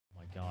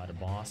a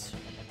boss.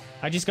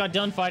 I just got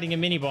done fighting a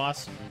mini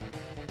boss.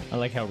 I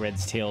like how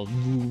Red's tail.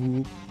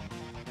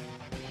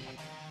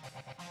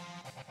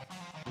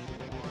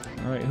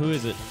 Alright, who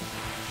is it?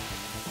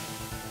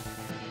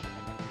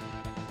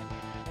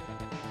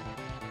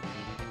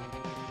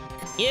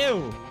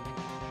 Ew!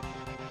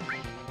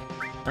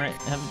 Alright,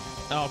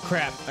 oh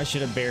crap, I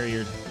should have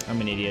barriered.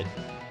 I'm an idiot.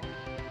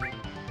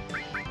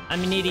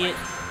 I'm an idiot.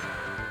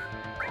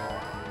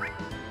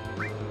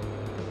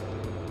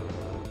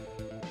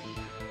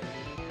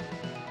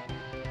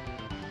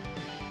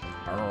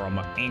 Oh, I'm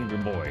an angry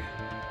boy.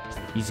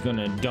 He's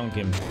gonna dunk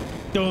him.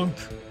 Dunk!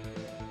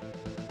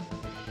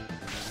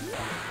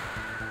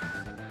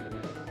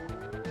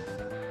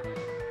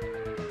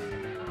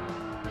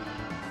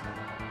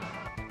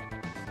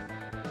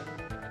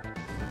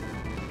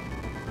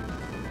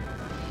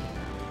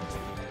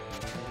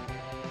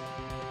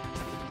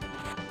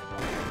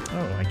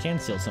 Oh, I can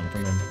steal something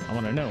from him. I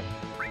want to know.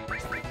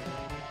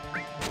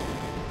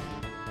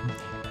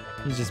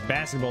 He's just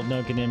basketball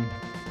dunking him.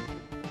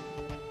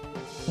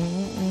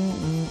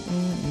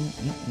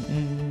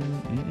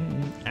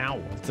 Ow,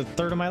 it's a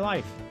third of my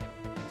life.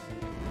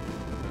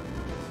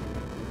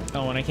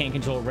 Oh, and I can't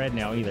control Red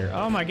now either.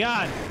 Oh my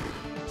god!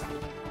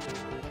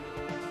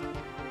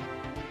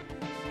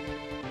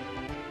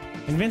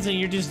 And Vincent,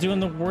 you're just doing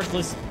the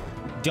worthless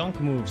dunk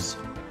moves.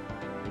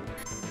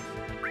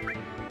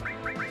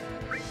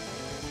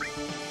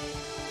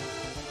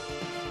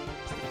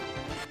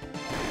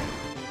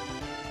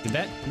 Did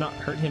that not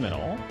hurt him at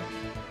all?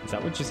 Is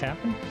that what just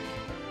happened?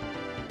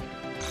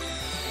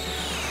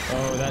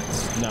 Oh,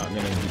 that's not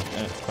gonna be...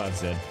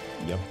 Cloud's dead.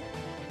 Yep.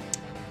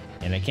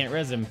 And I can't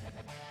res him.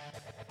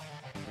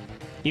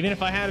 Even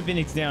if I had a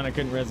Phoenix down, I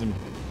couldn't res him.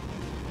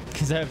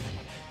 Because I have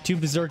two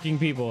berserking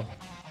people.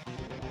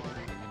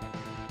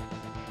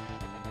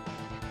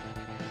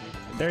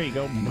 There you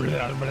go.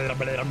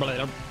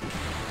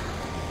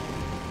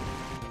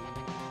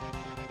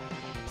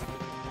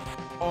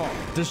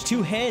 Oh, there's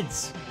two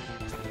heads.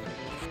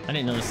 I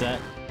didn't notice that.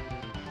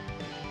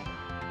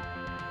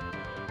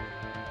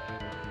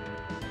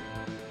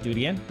 Do it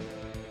again.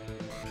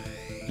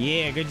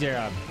 Yeah, good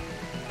job.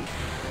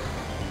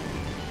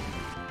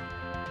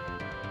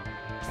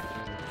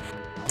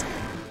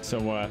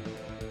 So,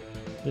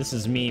 this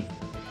is me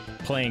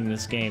playing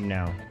this game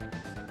now.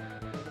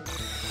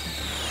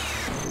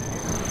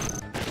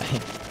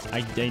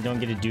 I don't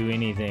get to do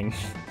anything.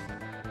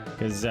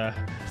 Because,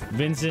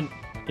 Vincent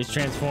is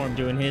transformed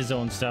doing his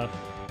own stuff.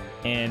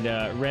 And,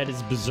 Red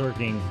is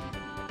berserking.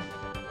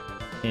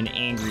 And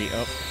angry.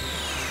 Oh.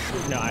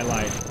 No, I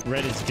lied.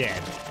 Red is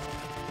dead.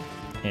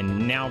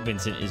 And now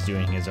Vincent is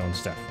doing his own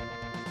stuff.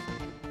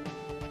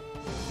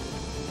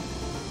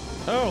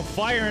 Oh,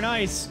 fire and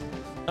ice.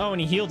 Oh, and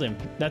he healed him.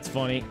 That's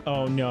funny.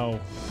 Oh, no.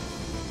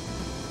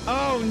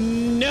 Oh,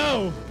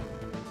 no!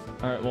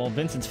 Alright, well,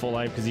 Vincent's full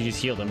life because he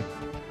just healed him.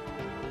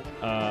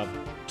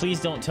 Please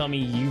don't tell me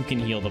you can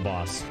heal the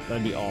boss.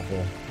 That'd be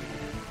awful.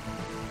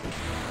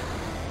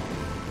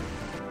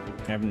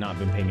 I have not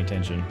been paying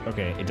attention.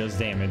 Okay, it does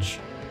damage.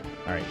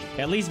 Alright,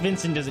 at least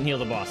Vincent doesn't heal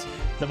the boss.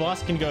 The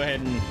boss can go ahead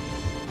and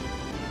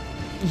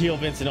heal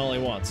Vincent all he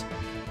wants.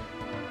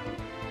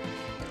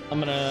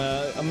 I'm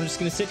just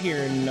gonna sit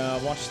here and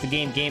watch the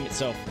game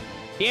itself.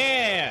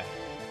 Yeah!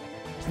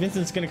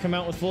 Vincent's gonna come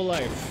out with full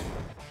life.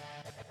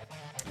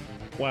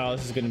 Wow,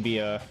 this is gonna be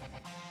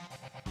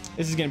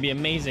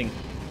amazing.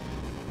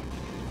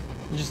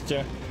 Just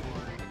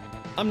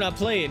I'm not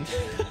playing.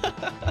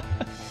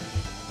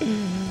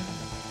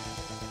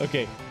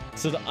 Okay,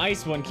 so the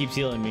ice one keeps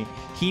healing me.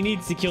 He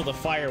needs to kill the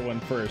fire one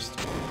first.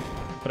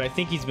 But I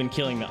think he's been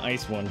killing the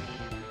ice one.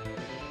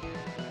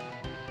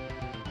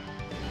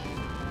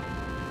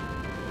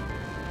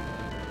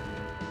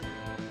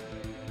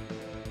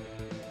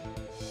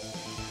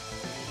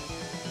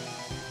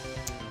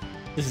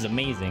 This is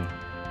amazing.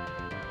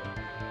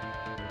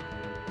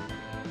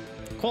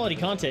 Quality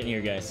content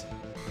here, guys.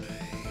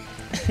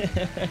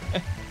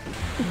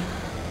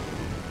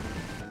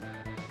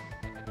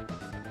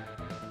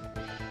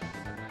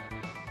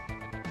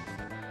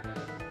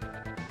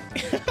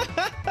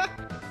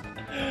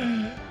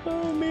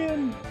 Oh,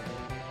 man.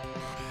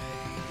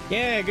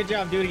 Yeah, good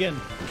job. Do it again.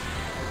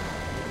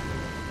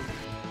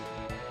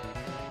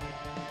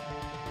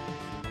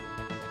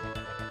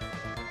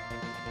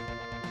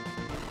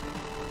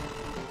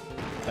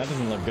 That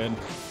doesn't look good.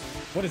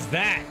 What is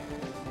that?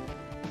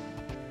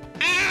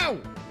 Ow!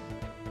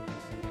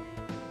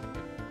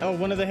 Oh,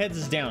 one of the heads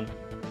is down.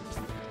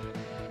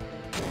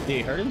 Did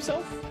he hurt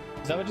himself?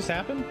 Is that what just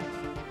happened?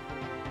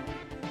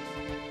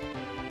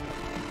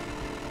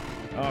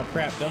 Oh,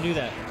 crap. Don't do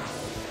that.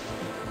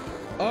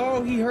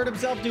 Oh, he hurt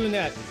himself doing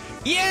that.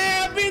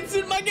 Yeah,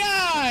 Vincent, my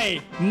guy!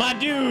 My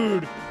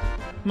dude!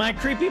 My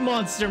creepy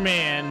monster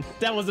man.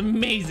 That was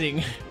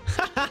amazing.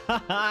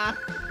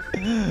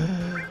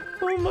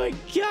 Oh my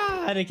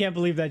god, I can't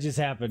believe that just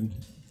happened.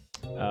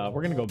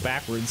 We're gonna go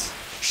backwards.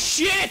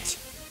 Shit!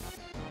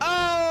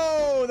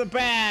 Oh, the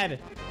bad!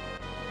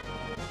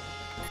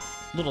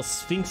 Little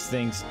sphinx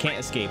things can't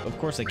escape. Of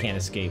course I can't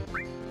escape.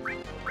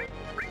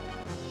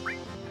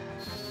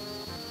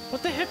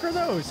 What the heck are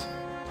those?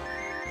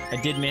 I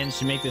did manage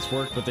to make this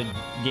work with the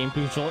game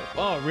controller.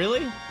 Oh,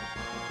 really?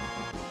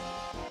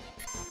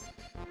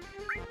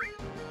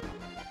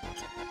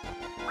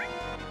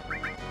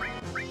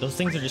 Those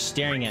things are just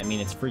staring at me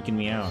and it's freaking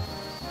me out.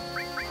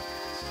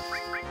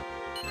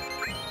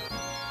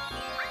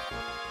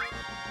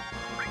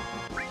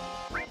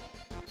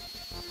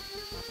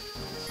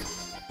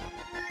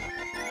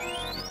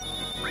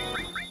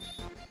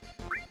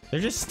 They're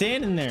just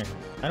standing there.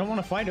 I don't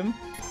want to fight them,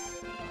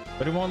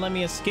 but it won't let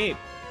me escape.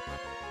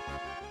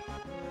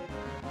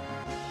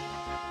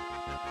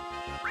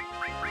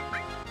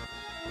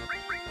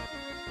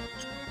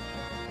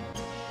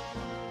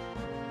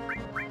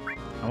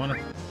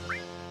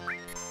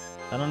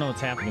 I don't know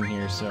what's happening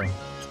here, so.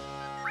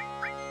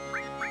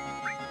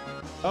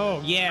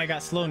 Oh, yeah, I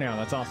got slow now.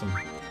 That's awesome.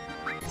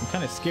 I'm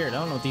kind of scared. I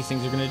don't know what these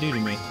things are going to do to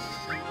me.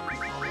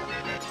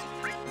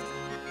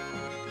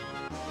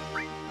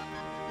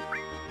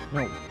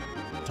 No.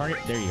 Target.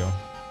 There you go.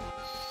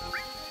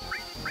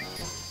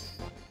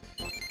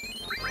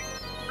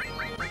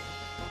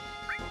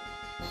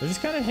 They're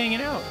just kind of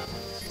hanging out.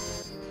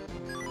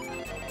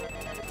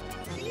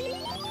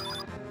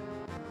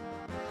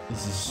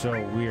 This is so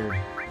weird.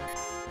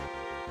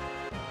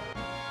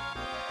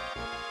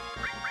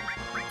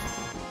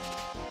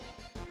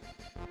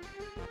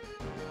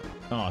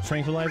 Oh,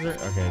 tranquilizer?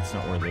 Okay, it's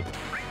not worth it.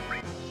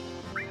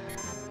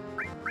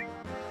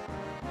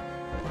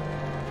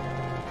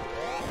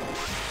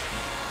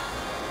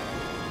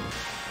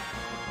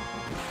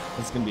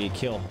 It's gonna be a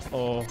kill.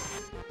 Oh.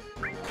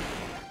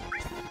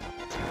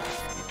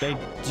 They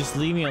just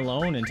leave me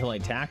alone until I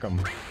attack them.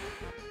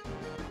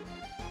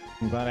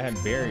 I'm glad I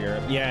had barrier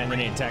up. Yeah, and then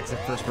it attacks the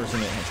first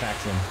person that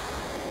attacks him.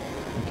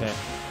 Okay.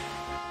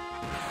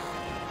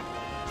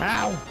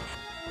 Ow!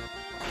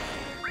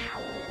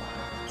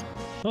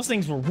 Those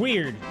things were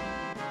weird.